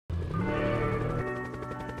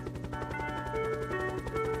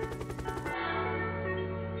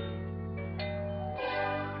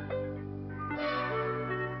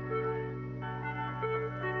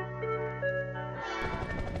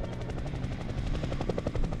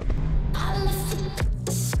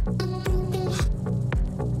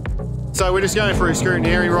So we're just going through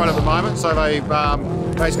scrutineering right at the moment. So they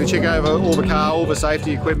basically check over all the car, all the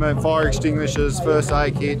safety equipment, fire extinguishers, first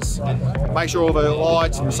aid kits, make sure all the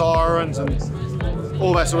lights and sirens and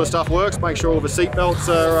all that sort of stuff works, make sure all the seat belts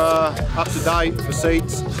are up to date for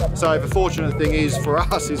seats. So the fortunate thing is for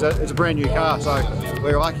us is that it's a brand new car, so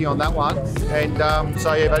we're lucky on that one. And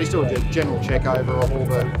so yeah, they still do a general check over of all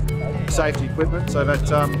the safety equipment so that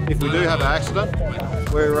if we do have an accident,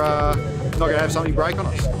 we're not going to have something break on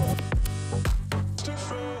us.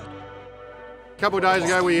 A couple of days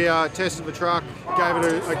ago we tested the truck, gave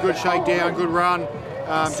it a good shakedown, good run.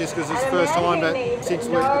 Just because it's the first time that since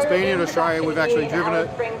it's been in Australia we've actually driven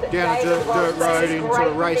it down a dirt road in sort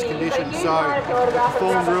of race conditions, so it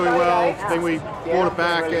performed really well. Then we brought it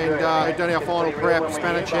back and had done our final prep,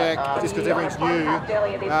 spanner check, just because everything's new,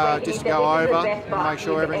 just to go over and make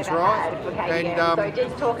sure everything's right. And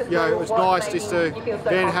you know, it was nice just to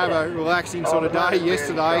then have a relaxing sort of day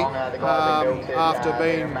yesterday after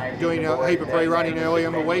doing a heap of pre-running earlier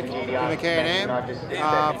in the week in the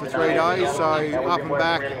Can-Am for 3 days. So up and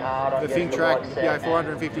back, the Finke track, you know,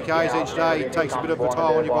 450 k's each day takes a bit of a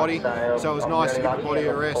toll on your body, so it was nice to give the body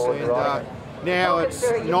a rest. And now it's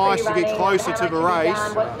nice to get closer to the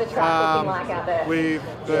race with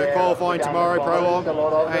the qualifying tomorrow, Prologue,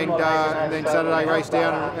 and then Saturday race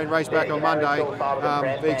down and race back on Monday.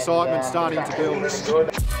 The excitement's starting to build.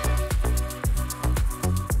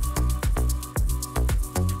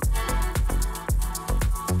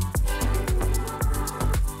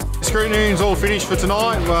 Scrutinying's all finished for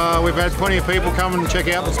tonight. We've had plenty of people come and check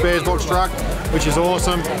out the Sparesbox truck, which is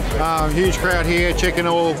awesome. Huge crowd here checking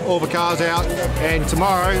all the cars out. And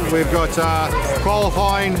tomorrow we've got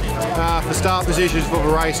qualifying for start positions for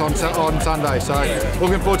the race on Sunday. So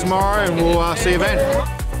looking forward to tomorrow, and we'll see you then.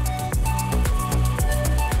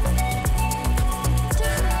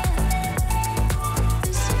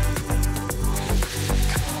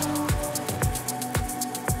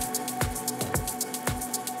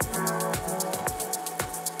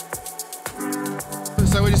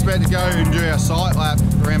 So we're just about to go and do our sight lap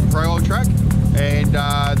around the Prologue track, and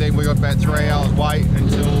then we've got about 3 hours wait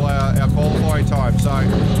until our qualifying time. So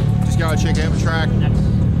just go and check out the track,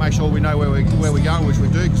 make sure we know where we're going, which we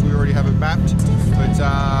do because we already have it mapped. But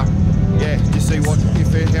yeah, just see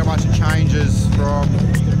how much it changes from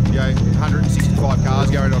 165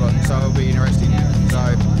 cars going on it. So it'll be interesting.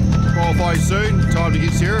 So qualifying soon, time to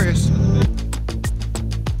get serious.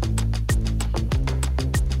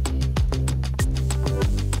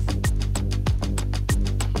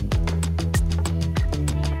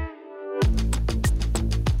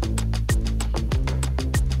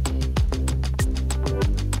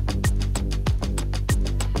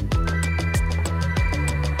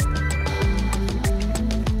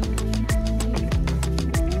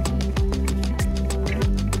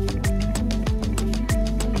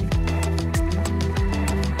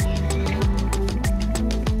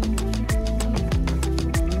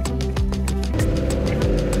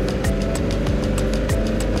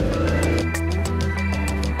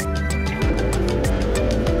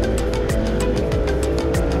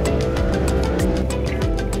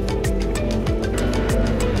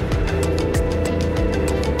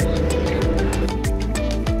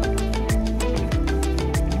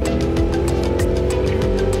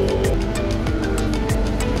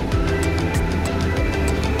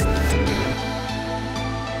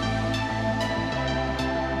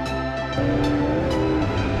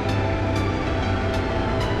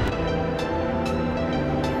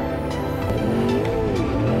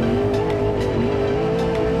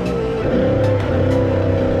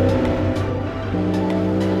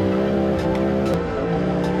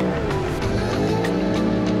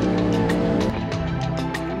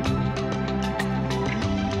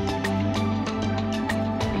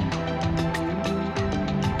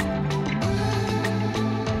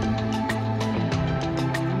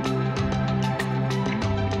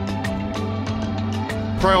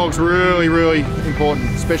 Prologue's really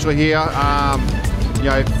important, especially here. You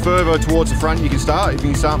know, further towards the front you can start. If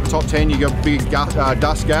you can start in the top 10, you've got a big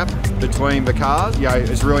dust gap between the cars. You know,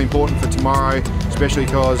 it's really important for tomorrow, especially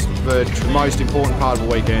because the most important part of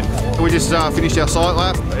the weekend. We just finished our sight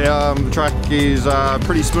lap. The track is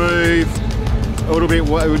pretty smooth. A little bit,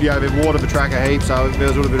 they've watered the track a heap, so there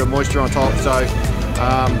was a little bit of moisture on top. So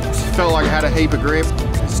felt like it had a heap of grip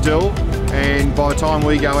still. And by the time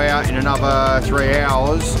we go out in another 3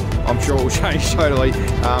 hours, I'm sure it will change totally to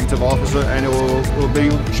the opposite, and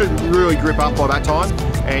should really grip up by that time.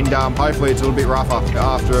 And hopefully it's a little bit rougher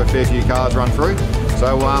after a fair few cars run through.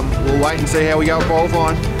 So we'll wait and see how we go at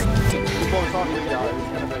qualifying.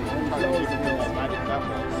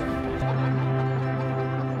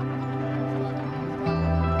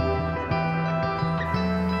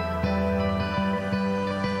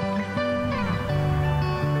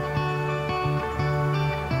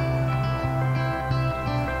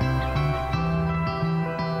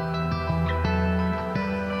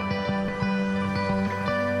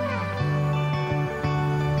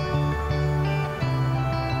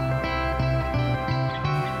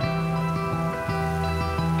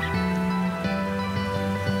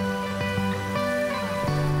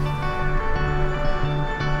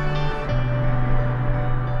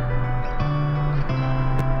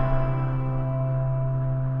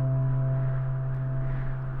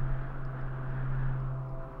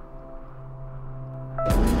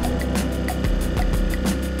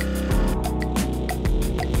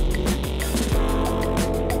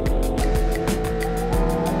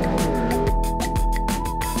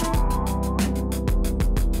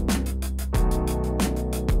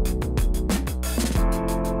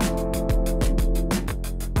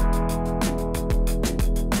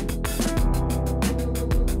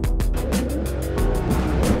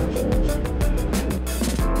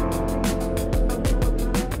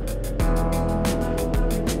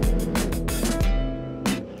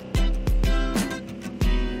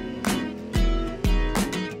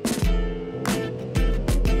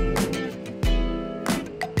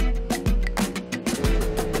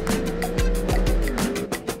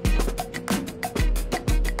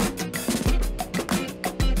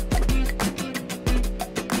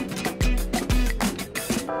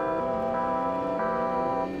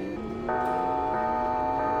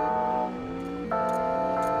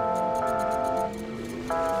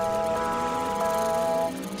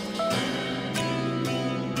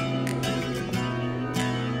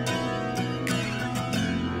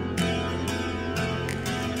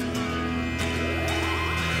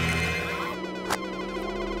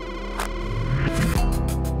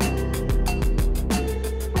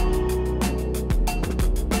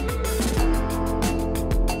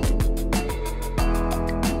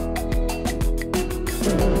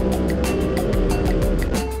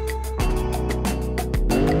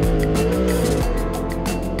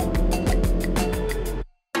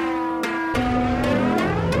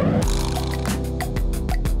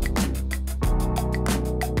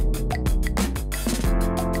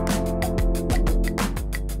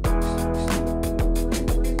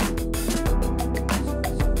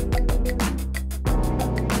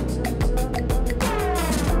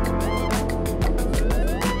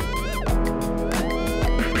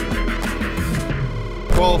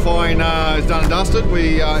 qualifying is done and dusted.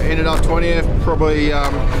 We ended up 20th, probably a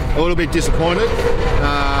little bit disappointed. You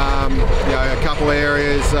know, a couple of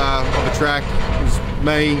areas of the track was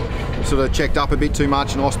me sort of checked up a bit too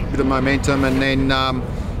much and lost a bit of momentum, and then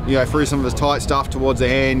you know, through some of the tight stuff towards the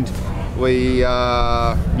end, we you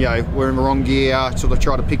know, we're in the wrong gear, sort of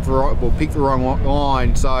try to pick the wrong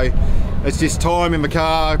line. So it's just time in the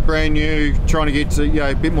car, brand new, trying to get to, you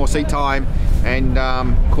know, a bit more seat time, and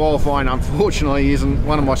qualifying unfortunately isn't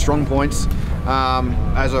one of my strong points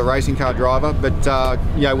as a racing car driver. But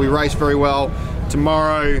you know, we raced very well.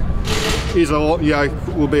 Tomorrow is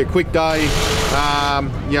will be a quick day,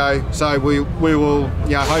 you know, so we will,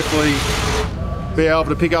 you know, hopefully be able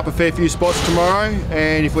to pick up a fair few spots tomorrow,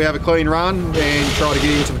 and if we have a clean run, and try to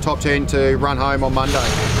get into the top 10 to run home on Monday.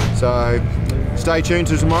 So stay tuned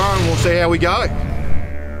to tomorrow and we'll see how we go.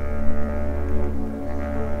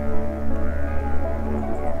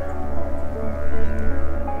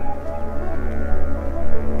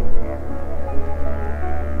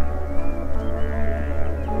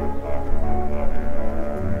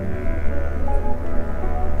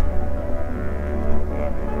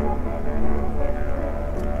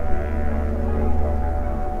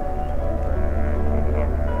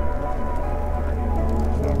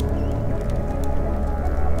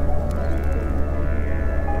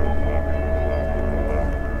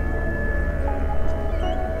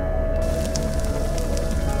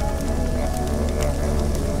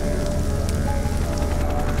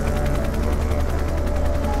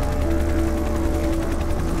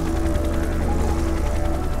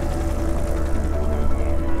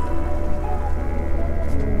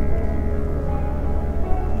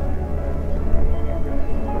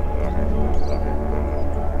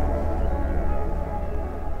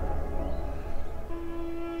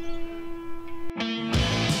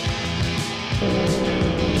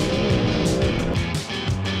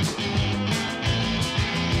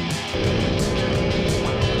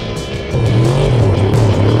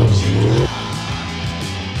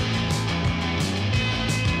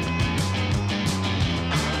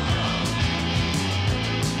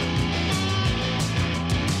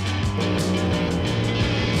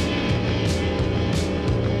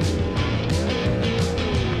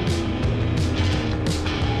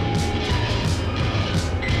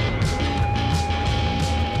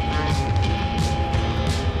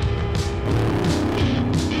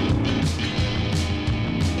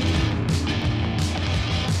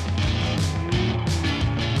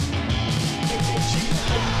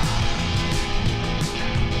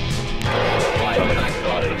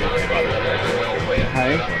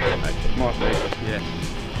 Hey? Might be. Yeah.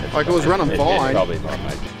 Like it was running fine. Probably not,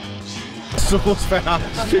 mate. Sauce better.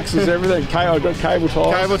 Fixes everything. I've got cable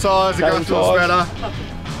ties. Cable ties, the gun feels better.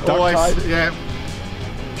 Duct Always, tape. yeah.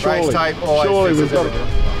 Surely, Race tape, always. Surely we've got it.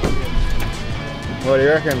 What do you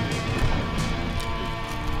reckon?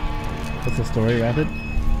 What's the story, Rapid?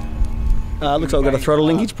 Looks like we've got a throttle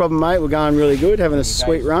linkage problem, mate. We're going really good, having a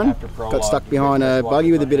sweet run. Got stuck behind a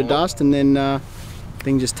buggy with a bit of dust, and then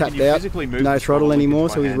thing just tapped out. No throttle anymore,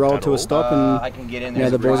 so we've rolled to a stop, and you know,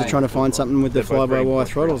 the boys are trying to find something with the fly-by-wire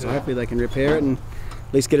throttle, so hopefully they can repair it and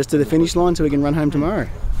at least get us to the finish line so we can run home tomorrow.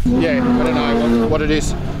 Yeah, I don't know what it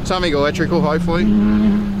is. Something electrical, hopefully.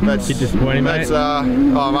 That's disappointing, mate.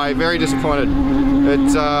 Oh mate, very disappointed.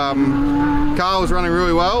 It's car was running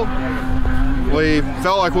really well. We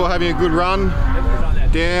felt like we were having a good run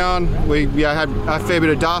down. We had a fair bit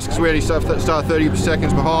of dust because we only started 30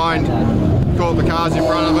 seconds behind. Caught the cars in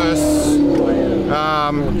front of us.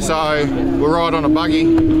 So we're right on a buggy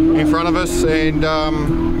in front of us, and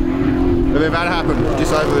then that happened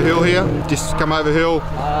just over the hill here. Just come over hill,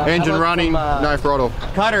 engine running, no throttle.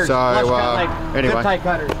 Cutters. So anyway,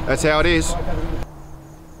 that's how it is.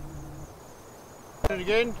 It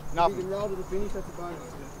again? Nothing. You can roll to the finish, that's a bonus.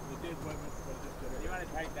 You want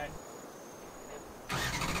to take that?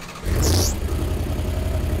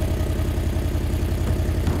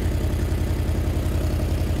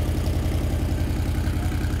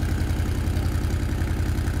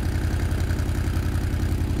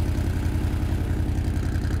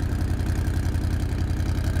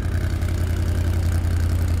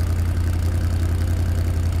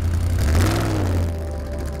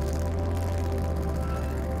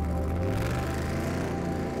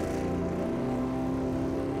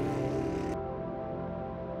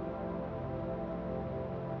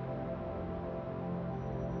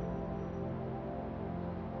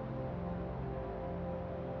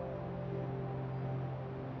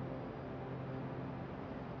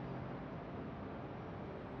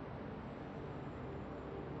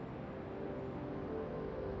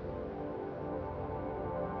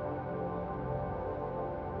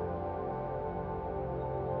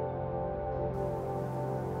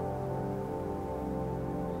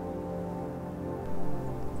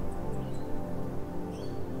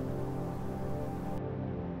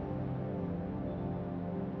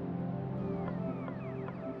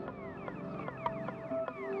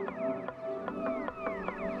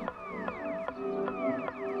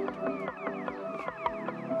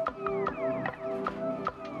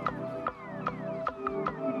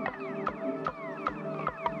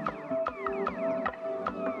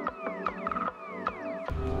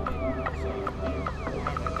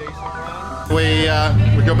 We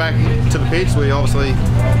got back to the pits. We obviously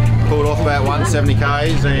pulled off about 170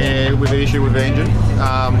 k's with the issue with the engine,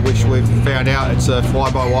 which we've found out it's a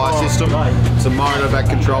fly-by-wire system. It's a motor that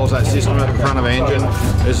controls that system at the front of the engine.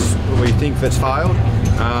 We think that's failed.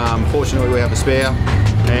 Fortunately, we have a spare,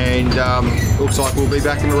 and looks like we'll be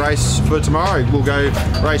back in the race for tomorrow. We'll go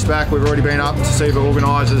race back. We've already been up to see the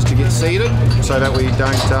organisers to get seated so that we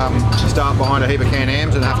don't start behind a heap of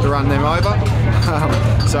Can-Ams and have to run them over.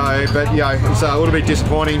 But you know, it's a little bit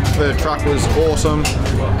disappointing. The truck was awesome.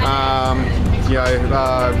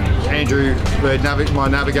 Andrew, my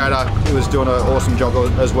navigator, was doing an awesome job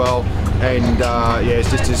as well. And yeah,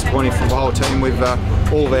 it's just disappointing for the whole team with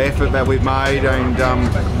all the effort that we've made and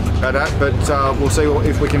that. But we'll see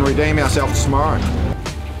if we can redeem ourselves tomorrow.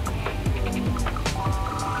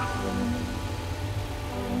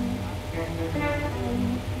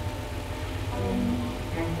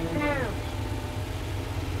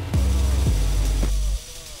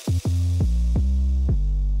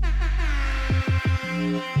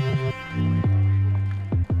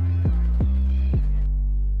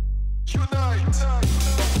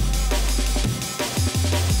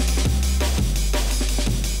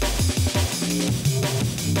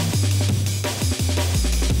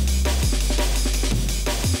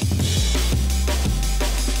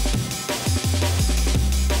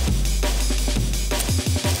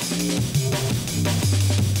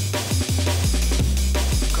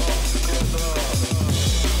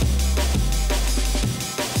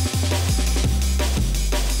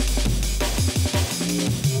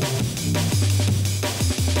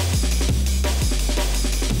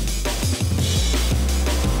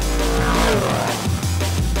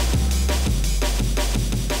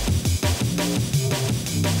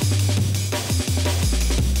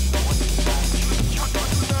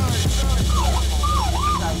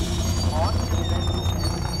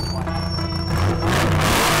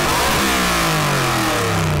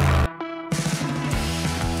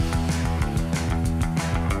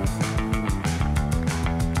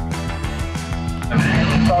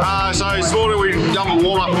 So this morning we done a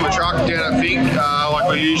warm up on the truck down at Finke, like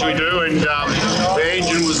we usually do, and the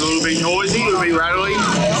engine was a little bit noisy, a little bit rattly,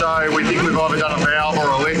 so we think we've either done a valve or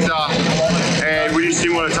a lifter, and we just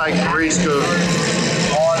didn't want to take the risk of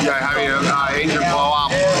having an engine blow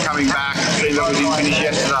up, coming back, seeing that we didn't finish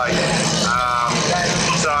yesterday.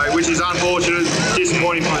 Which is unfortunate,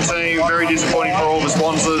 disappointing for the team, very disappointing for all the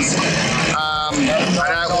sponsors.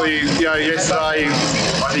 Yesterday,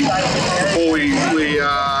 I think before we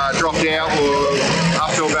dropped out, we were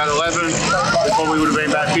up to about 11. We probably would have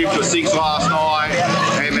been back 5th or 6th last night,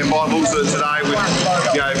 and then by the looks of it today, with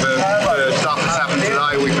the stuff that's happened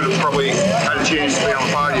today, we could have probably had a chance to be on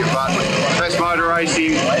the podium. But that's motor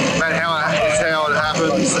racing, that's how it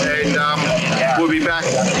happens, and we'll be back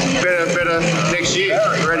better next year,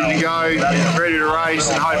 ready to go, ready to race,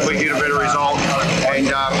 and hopefully get a better result and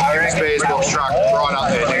get the Sparesbox truck right up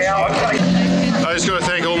there next year. I just got to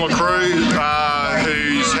thank all my crew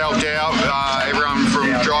who's helped out, everyone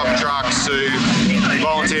from driving trucks to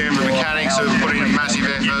volunteering for mechanics who have put in a massive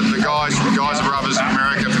effort, the guys from Geiser brothers in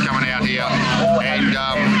America for coming out here, and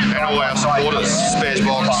all our supporters,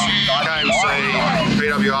 Sparesbox, KMC,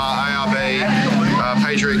 BWR, ARB,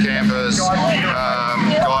 Patriot Campers,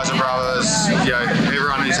 Geiser brothers,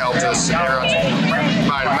 everyone who's helped us, everyone's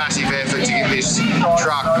made a massive effort to get this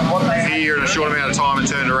truck here in a short amount of time and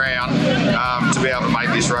turned around to be able to make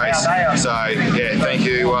this race. So yeah, thank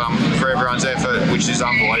you for everyone's effort, which is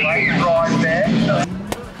unbelievable.